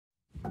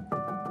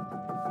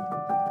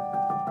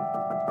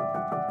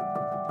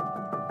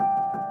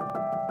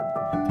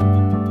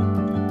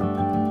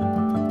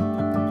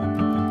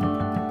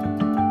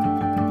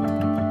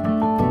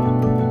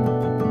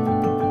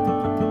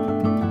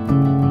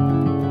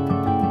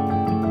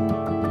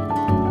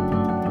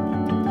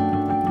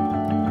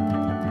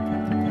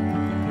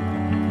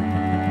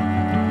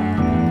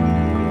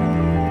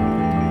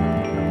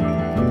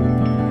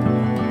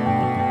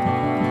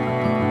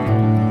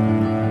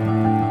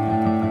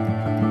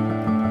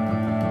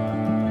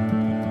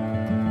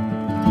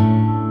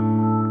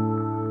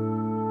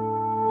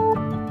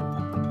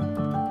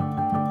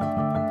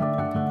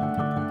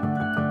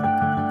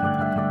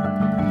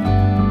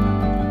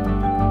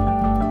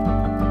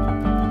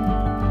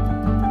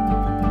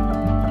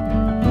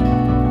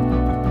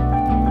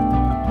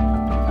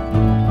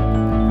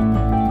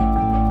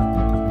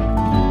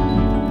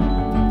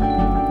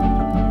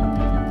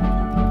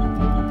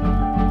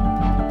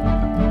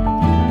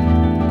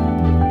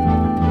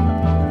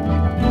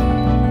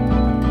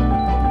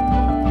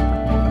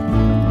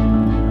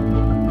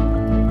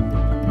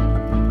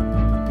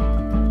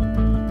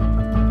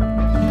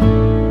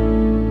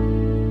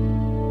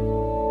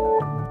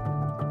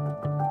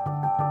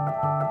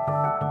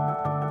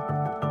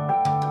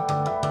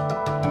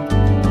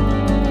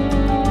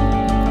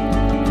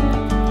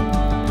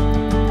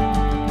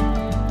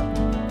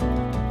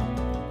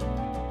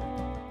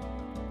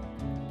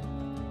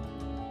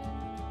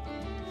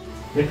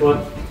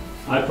Nicola,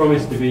 I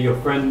promise to be your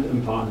friend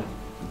and partner,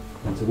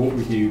 and to walk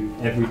with you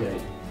every day,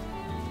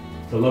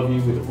 to love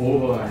you with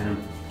all that I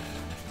am,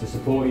 to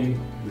support you,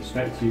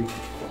 respect you,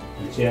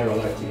 and share our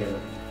life together,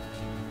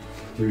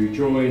 through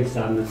joy and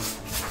sadness,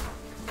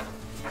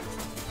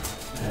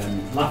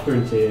 laughter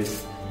and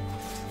tears,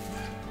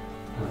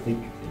 and I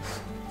think it's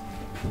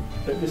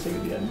a bit missing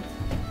at the end.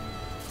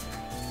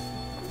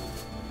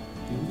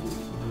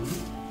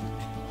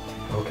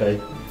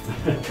 Okay.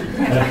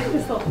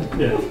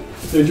 Yeah.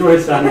 To enjoy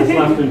sadness,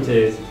 laughter and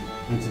tears,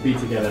 and to be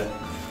together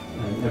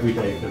every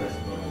day for the rest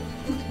of our lives.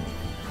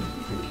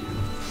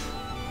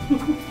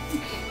 Thank you.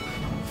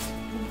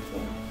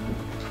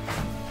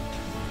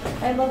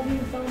 I love you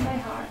with all my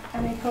heart,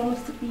 and I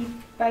promise to be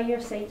by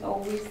your side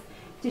always,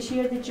 to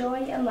share the joy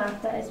and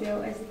laughter as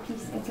well as the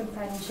peace and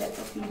companionship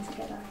of being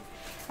together.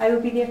 I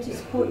will be there to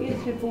support you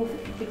through both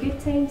the good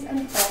times and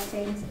the bad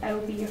times. I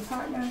will be your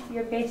partner,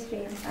 your best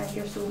friend, and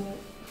your soulmate,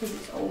 because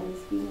it's always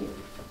been you.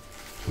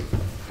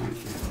 Thank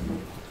you.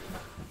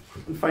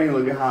 And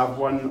finally, we have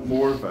one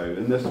more vow,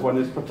 and this one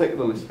is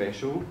particularly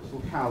special.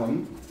 So,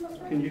 Callum,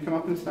 can you come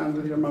up and stand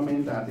with your mummy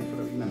and daddy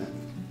for a wee minute?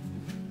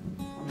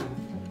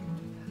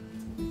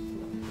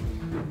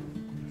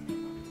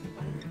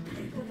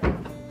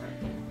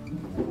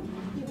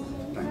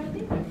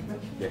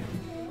 Yeah.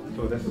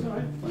 So this is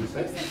one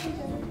sec.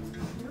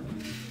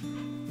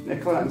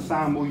 Nicola and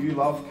Sam, will you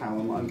love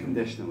Callum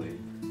unconditionally?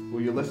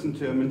 Will you listen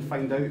to him and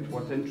find out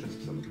what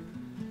interests him?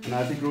 And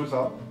as he grows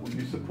up, will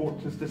you support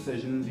his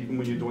decisions even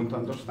when you don't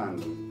understand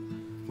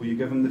them? Will you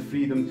give him the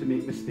freedom to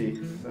make mistakes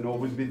and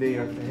always be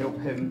there to help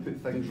him put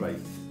things right?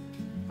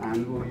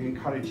 And will you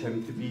encourage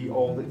him to be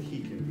all that he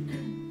can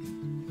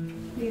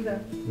be? Neither.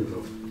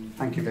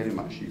 Thank you very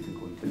much. You can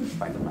go into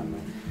Spider-Man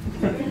now.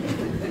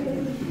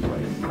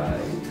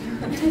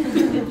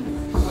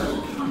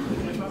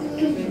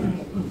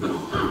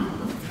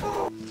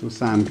 So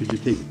Sam, could you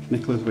take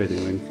Nicola's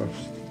wedding ring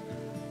first?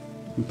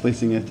 And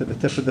placing it at the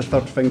tip of the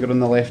third finger on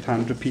the left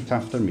hand, repeat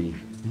after me.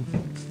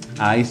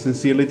 I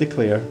sincerely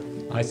declare.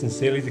 I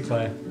sincerely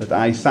declare That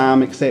I,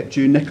 Sam, accept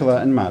you,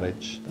 Nicola, in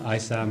marriage. that I,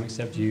 Sam,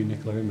 accept you,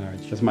 Nicola, in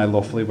marriage As my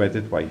lawfully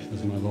wedded wife.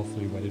 as my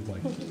lawfully wedded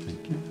wife.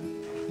 Thank you.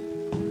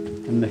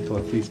 And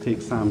Nicola, please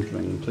take Sam's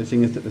ring,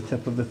 placing it at the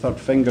tip of the third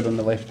finger on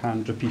the left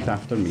hand, repeat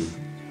after me.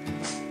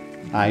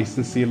 I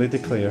sincerely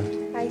declare.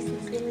 I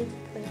sincerely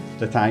declare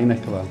That I,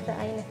 Nicola, that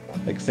I,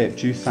 Nicola,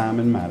 accept you, Sam,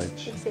 in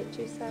marriage. accept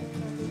you, Sam,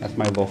 As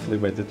my lawfully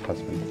wedded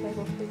husband. as my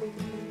lawfully wedded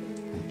wife.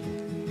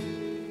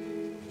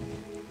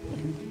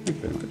 Thank you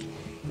very much.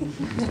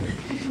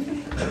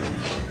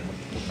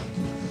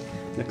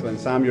 Nicola and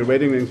Sam, your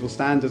wedding rings will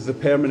stand as the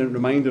permanent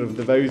reminder of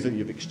the vows that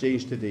you've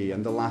exchanged today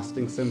and the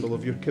lasting symbol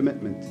of your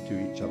commitment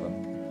to each other.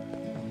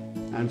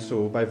 And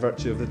so, by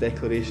virtue of the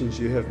declarations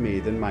you have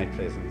made in my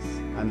presence,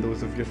 and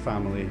those of your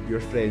family, your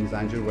friends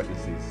and your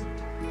witnesses,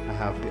 I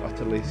have the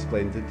utterly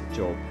splendid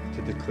job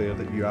to declare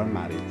that you are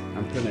married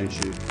and pronounce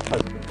you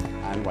husband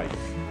and wife.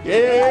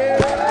 Yay!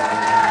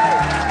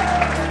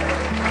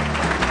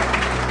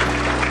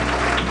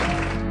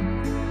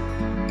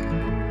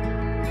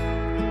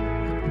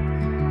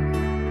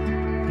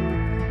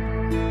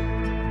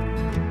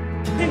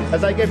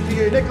 As I give to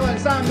you, Nicola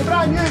and Sam, the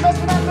brand new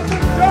husband and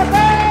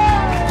wife.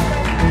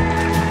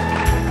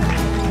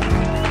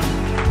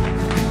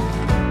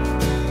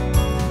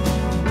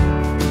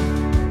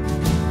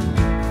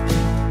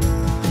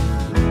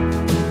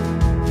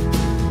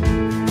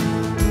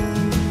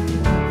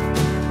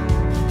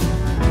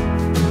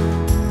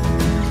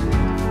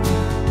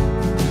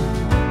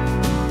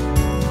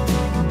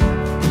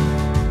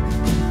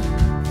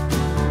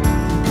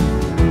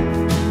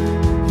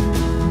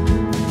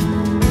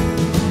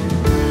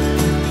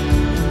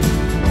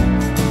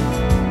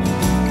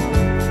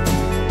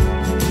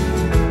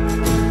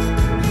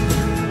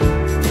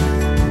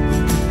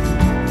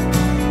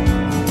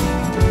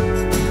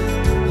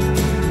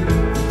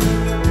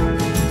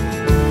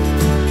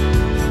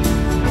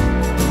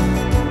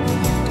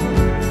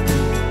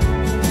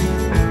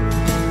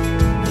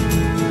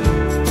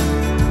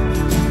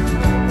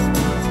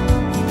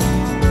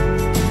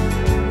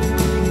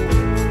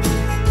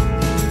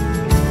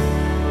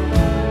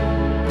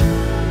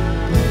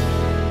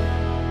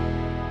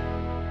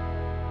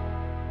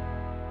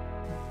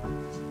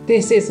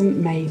 This isn't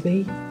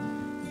maybe,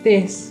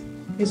 this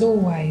is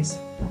always.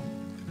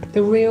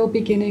 The real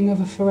beginning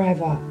of a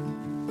forever.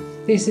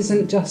 This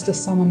isn't just a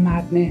summer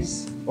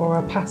madness, or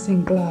a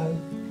passing glow,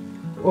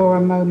 or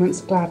a moment's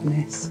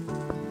gladness.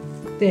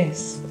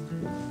 This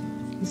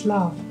is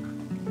love.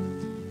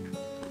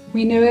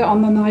 We knew it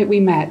on the night we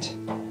met,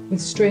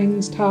 with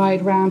strings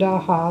tied round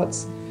our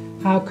hearts.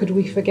 How could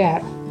we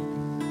forget?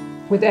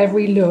 With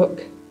every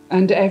look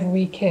and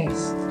every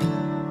kiss.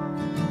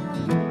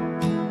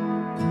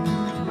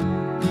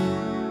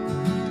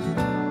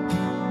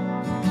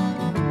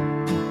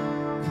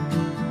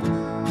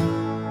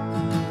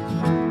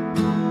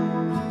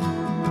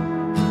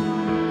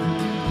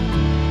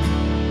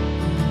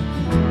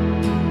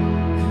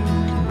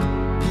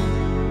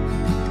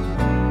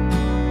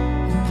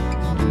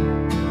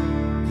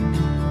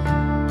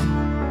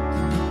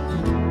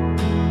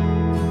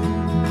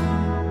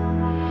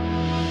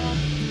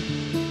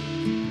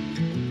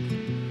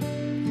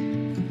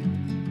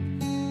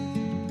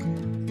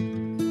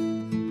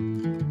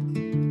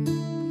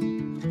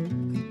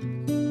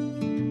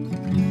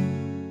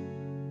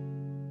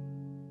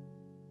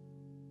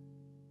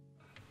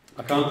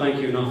 I can't thank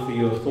you enough for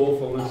your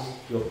thoughtfulness,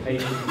 your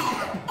patience,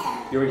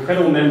 your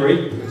incredible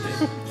memory, which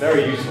is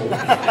very useful. Is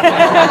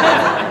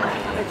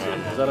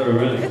that a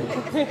really?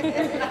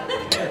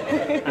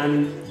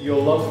 And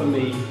your love for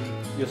me,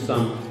 your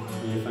son,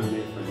 and your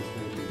family and friends.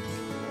 Thank you.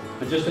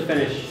 And just to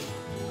finish,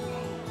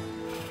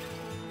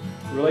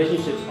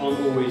 relationships aren't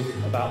always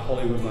about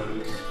Hollywood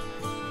moments.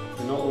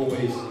 They're not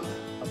always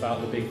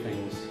about the big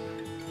things.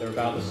 They're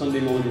about the Sunday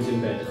mornings in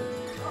bed.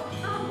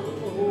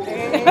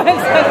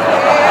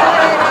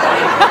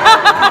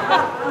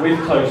 With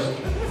toast.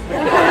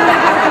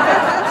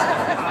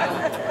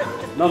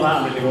 Not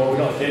that anymore, we've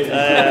got kids.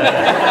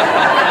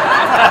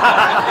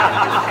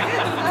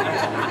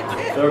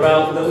 They're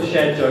about little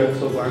shared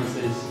jokes or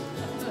glances.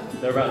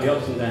 They're about the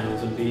ups and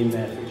downs and being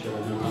there for each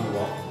other no matter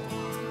what.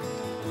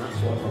 And that's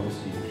what I promise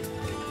you.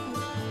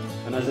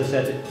 And as I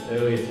said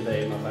earlier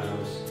today in my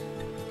vows,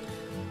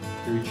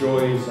 through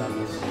joy and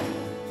sadness,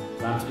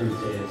 laughter and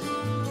tears,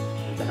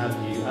 and to have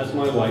you as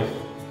my wife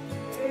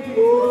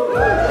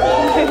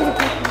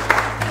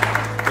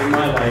in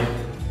my life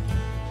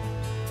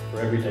for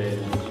every day as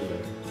long as you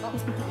live.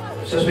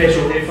 It's a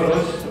special day for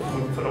us,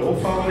 for the whole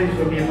family,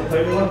 for me and my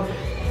family.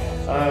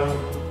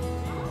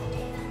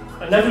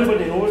 And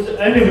everybody knows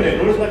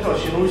Nicola,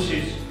 she knows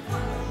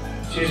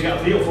she's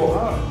got a beautiful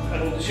heart.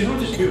 And she's not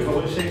just beautiful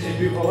outside, she's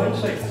beautiful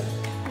inside.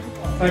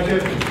 Thank you.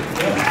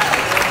 Yeah.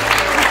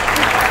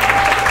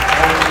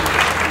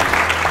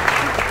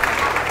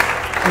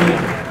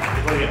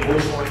 I'm going to get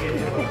emotional again.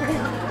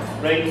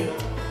 Right.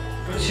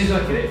 But she's a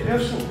great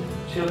person.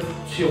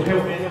 She'll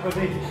help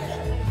anybody.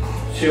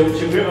 She'll go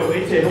out her way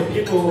to help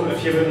people.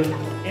 If you're in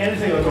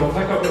anything at all,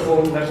 pick up the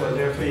phone, Nicola's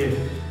there for you.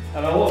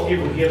 And a lot of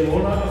people here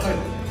know that, I think.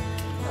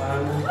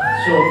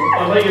 So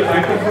I'd like to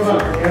thank her for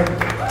that. Yeah.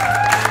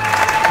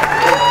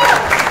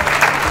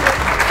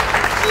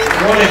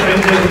 One of the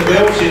friends is as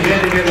well, she's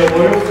very, very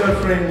loyal to her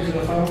friends and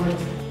the family.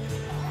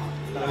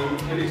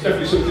 And it's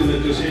definitely something that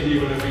does hit you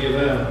whenever you're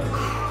there.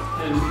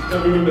 And I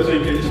remember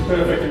thinking it's a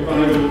perfect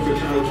environment for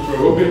Cal to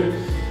grow up in.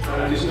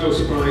 And it's no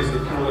surprise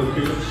that Cal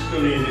looks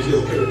stunning in his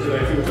little coat today. I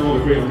think we can all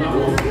agree on that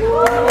one.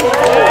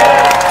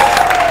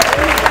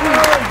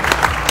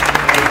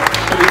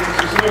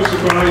 It's no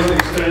surprise that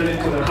he's turned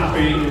into the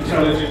happy,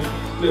 intelligent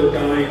little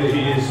guy that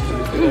he is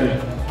today.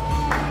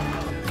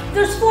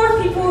 There's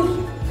 4 people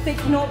that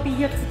cannot be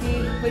here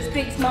today, which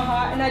breaks my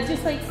heart, and I'd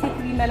just like to take a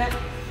wee minute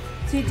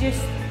to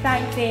just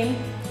thank them.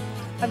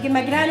 I've got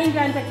my granny and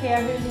granda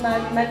care, who's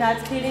my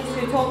dad's parents,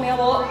 who taught me a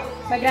lot.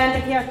 My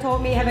granda care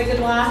taught me to have a good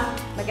laugh.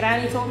 My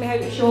granny taught me how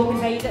to shop and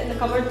hide it in the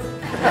cupboard. But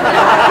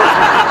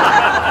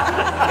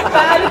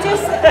I would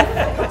just as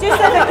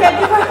a kid,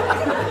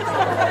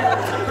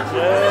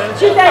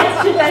 she did.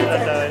 She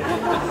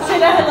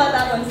did let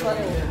that one slip.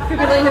 Could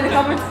be lying in the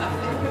cupboard.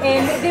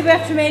 They were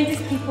tremendous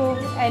people,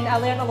 and I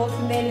learned a lot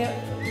from them.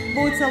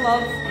 Loads of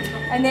love.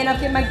 And then I've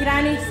got my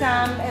granny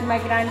Sam and my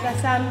granda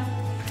Sam.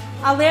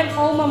 I learned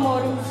all my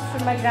morals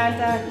from my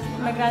granda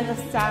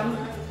Sam.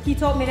 He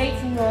taught me right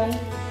from wrong,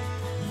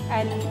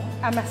 and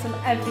I miss him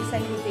every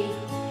single day.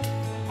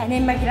 And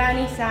then my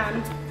granny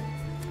Sam,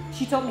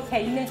 she taught me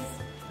kindness.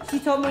 She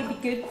taught me to be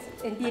good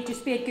and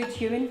just be a good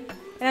human.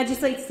 And I'd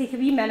just like to take a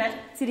wee minute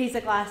to raise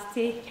a glass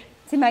to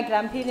my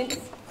grandparents.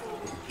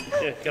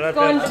 Yeah,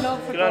 Gone but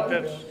not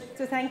forgotten.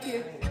 So thank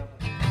you.